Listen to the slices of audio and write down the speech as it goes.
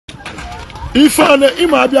If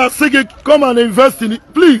I say come and invest in it,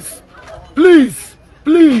 please, please,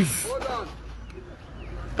 please,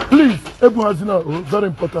 please. Very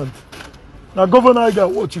important. Now, Governor, I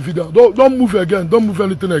got watch video. Don't move again. Don't move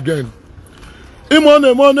anything again.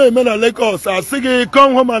 Money, Lagos. I say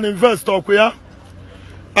come home and invest. Okay,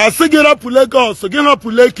 I say get up to Lagos. Get up to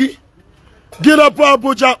Lekki. Get up to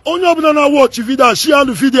Abuja. Only up na watch video. Share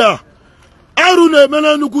the video. Arune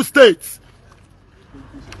Mena Enugu State.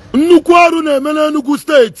 Nnukwu arụ na-eme na Enugu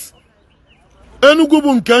State. Enugu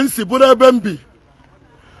bụ nke nsi bụrụ ebe mbi.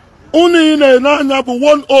 Unu na-ene anya bụ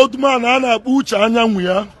one old man a na-akpọ Uche Anyanwụ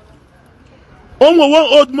ya. Onwe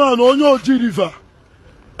one old man onye Oji River.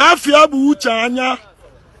 Afia bụ Uche Anya.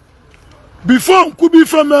 Before nkwubi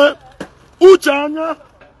feme Uche Anya.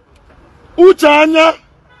 Uche Anya.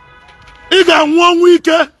 Ị ga-anwụ ọnwụ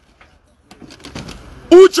ike.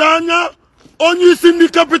 Uche Anya onye isi ndị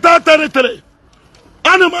Capital Territory.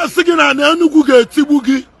 Ana m asị gị na Enugu ga-etigbu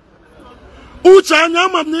gị. Uche Anya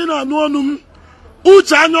ama m na ị na-anụ ọnụ m.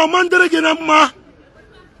 Uche Anya ọma ndịrị gị na mma.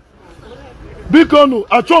 Biko nụ,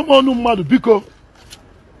 achọ m ọnụ mmadụ biko.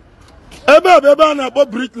 Ebe a na-akpọ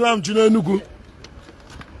Brit Lounge n'Enugu.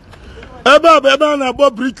 Ebe a na-akpọ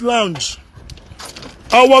Brit Lounge.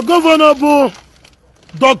 Our governor bụ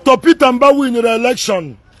Dr. Peter Mba winyere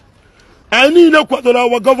election. Anyị niile kwadoro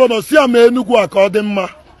our governor si ama Enugu a ka ọ dị mma.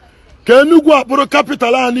 Ka Enugu abụrụ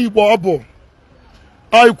capital anyị Igbo ọ bụ.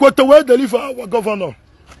 I kwete wee deliver our governor.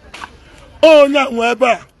 Onye nwe ebe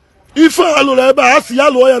a. Ife alụrụ ebe a si ya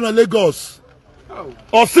lụọ ya na Lagos.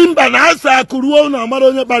 Osimba na asa akụruo na amara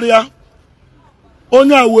onye kpara ya.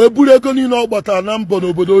 Onye a wee buru ego niile ọ gbatara na mbọ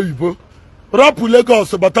n'obodo oyibo. Rapụ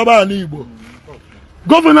Lagos bataba anyị Igbo.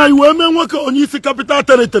 Gọvanọ anyị wee mee nwoke onye isi Capital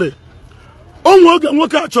Territory. Onwe oge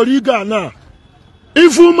nwoke a chọrọ ịga ana.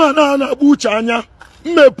 Ife ume a na-akpọ Uche Anya.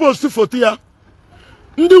 Mme post foto ya.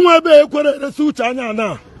 Ndị nwe ebe ekwere eresi Uche Anya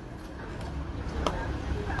ana.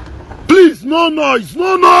 Please, no noise,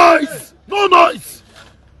 no noise, no noise.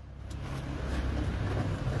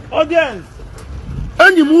 Audience.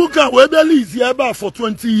 Enyi m nwoke a wee bịa lizi ebe a for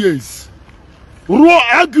 20 years. Ruo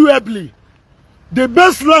arguably the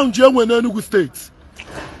best lounge enwe n'Enugu State.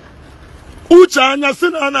 Uche Anya si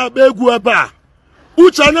na na-agba egwu ebe a.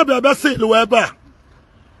 Uche Anya bịa sịlụ ebe a.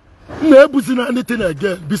 Na-ebuzina anything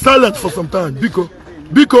again. Be silent for some time. Biko.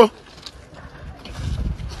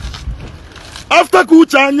 After ka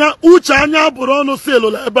Uche Anya bụrụ ọnụ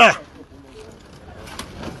sịlụ ebe a.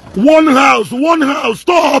 One house.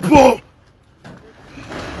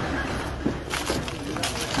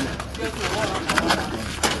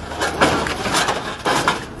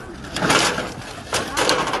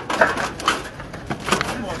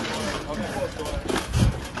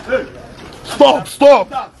 Stop. Stop.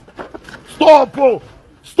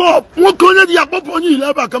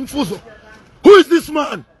 Who is this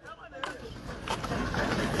man?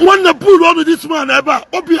 When the pull on this man ever?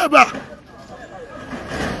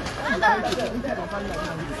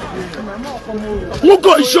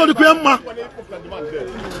 Muko is sure the grandma.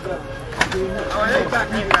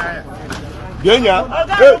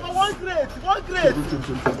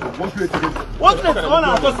 One crate on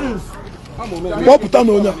our cousins. What put on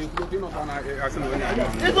onya?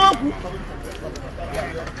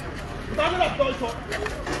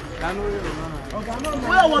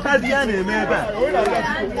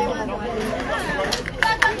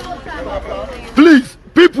 Please,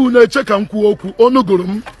 people na check and kuoku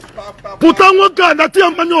onogorum. Put on one guy that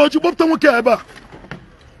you man oji bopta nwoke ebe a.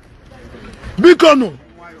 Biko no.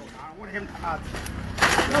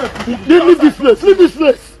 Leave this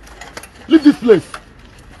place.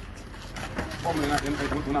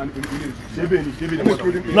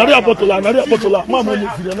 Naria botola. Mama ni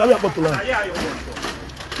sire naria botola.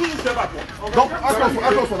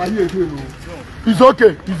 It's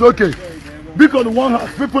okay. Because one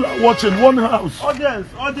house, people are watching one house. Audience.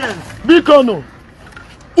 Because no.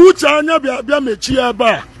 Uche Anya bịa mechi ebe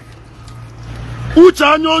a. Uche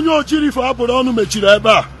Anya onye Oji River abụrụ ọnụ mechiri ebe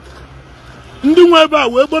a. Ndị nwe ebe a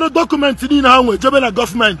wee gboro document niile ha nwe jebe na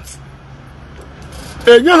government.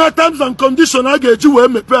 Enye ha terms and conditions a ga-eji wee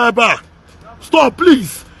mepee ebe a. Stop,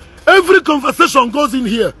 please. Every conversation goes in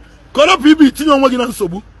here. Corrupt people itinye onwe gị na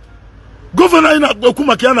nsogbu. Governor anyị na-ekwu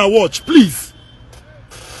maka ya na watch, please.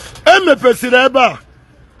 Emepesiri ebe a.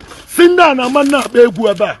 Si ndị a na-ama na-akpa egwu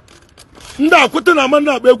ebe a. Ndị akwụte na-ama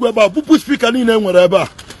na-akpa egwu ebe a. Pupu speaker niile nwere ebe a.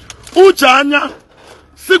 Uche Anya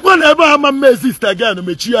sikwa na ebe a ma mma exist again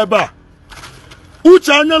mechie ebe a.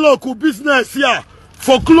 Uche Anya local business ya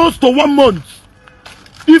for close to 1 month.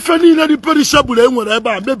 Ife niile dị perishable enwere ebe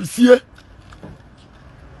a mebisie.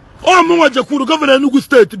 Ọ mụnwa jekwuru gọvanọ Enugu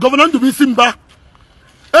State, gọvanọ Ndubuisi Mba.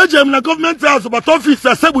 ejem na government house but office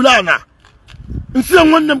asebulana nsi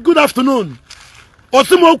nwanne m good afternoon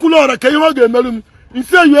osimo okulora ka ihe ọ ga-emeru m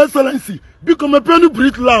nsi your excellency biko mepenu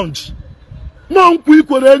Brit Lounge mo nkwu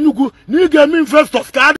ikwere Enugu na ị ga-eme investors ka